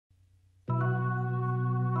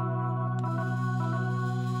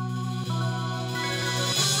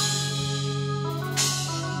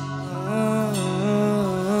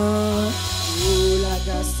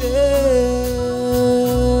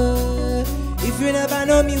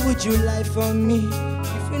know me, would you lie for me?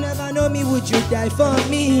 If you never know me, would you die for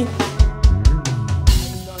me?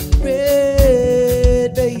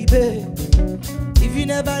 Red, baby. If you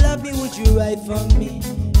never love me, would you write for me?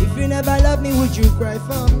 If you never love me, would you cry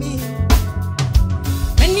for me?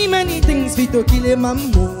 Many things fit to kill a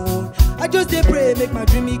man more. I just dey pray, make my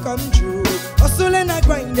dream come true. Hustle and I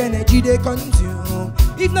grind, energy they consume.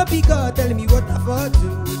 If not be God, tell me what I for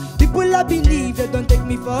do. People I believe, they don't take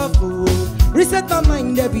me for fool. Reset my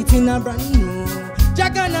mind, everything I brand new.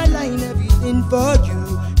 Jack and I line, everything for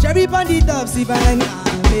you. Cherry bandit up, see an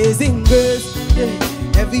amazing grace. Yeah.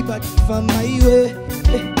 Everybody from my way.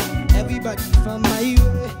 Yeah. Everybody from my way.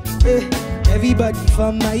 Yeah. Everybody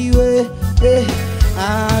from my way. Yeah.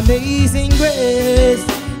 Amazing grace.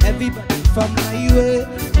 Everybody from my way.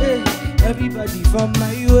 Yeah. Everybody from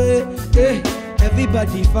my way. Yeah.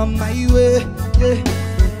 Everybody from my way. Yeah.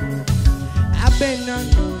 I've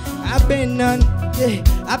been on, yeah.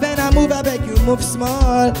 I've been on move, I beg you move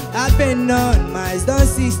small. I've been on, my eyes don't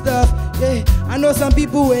see stuff, yeah. I know some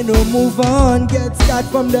people when no move on, get scarred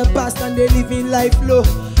from the past and they living life low.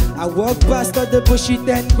 I walk past all the bullshit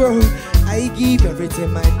and grow. I give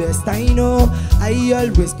everything my best, I know. I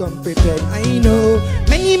always come prepared, I know.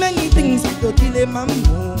 Many things to kill a man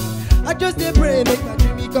more. I just dey pray, make my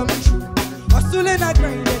dream come true. Hustle and I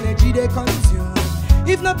grind, energy they consume.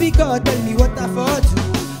 If not be God, tell me what I for do.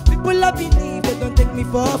 People I believe, they don't take me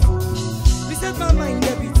for a fool. Reset my mind,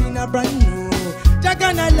 everything I brand new. Jack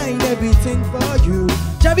and I line, everything for you.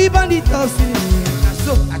 Cherry bandit of sin.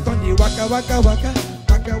 So I can't do waka waka waka.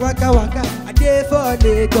 Waka waka waka. I dey for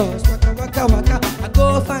Lagos. Waka waka waka. I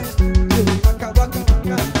go find studio. Waka waka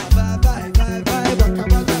waka. Vibe waka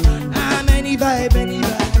waka. I'm any vibe.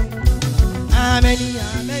 I'm any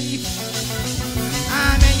vibe.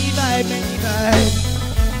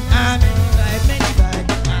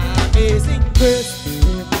 Amazing grace.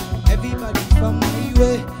 Everybody from my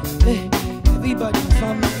way. Everybody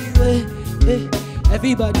from my way.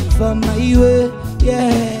 Everybody from my way.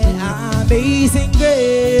 Yeah, amazing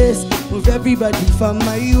grace. Move everybody from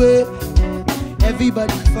my way.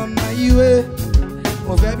 Everybody from my way.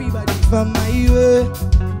 Move everybody from my way.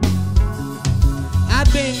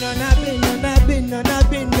 I've been on.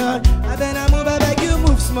 I move, I beg you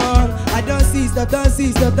move small. I don't see stuff.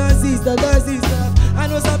 I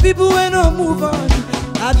know some people when no move on.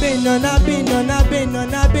 I've been on. I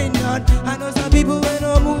know some people when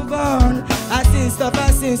no move on. I seen stuff. I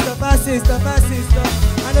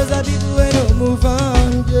know some people when no move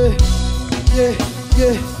on. Yeah.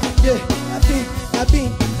 I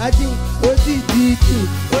think.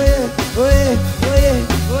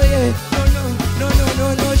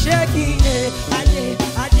 No shaking.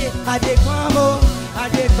 I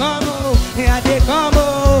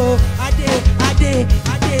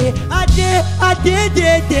dey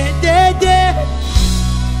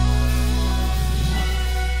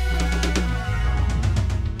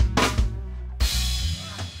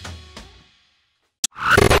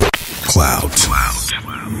Clout.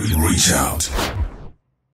 Reach out.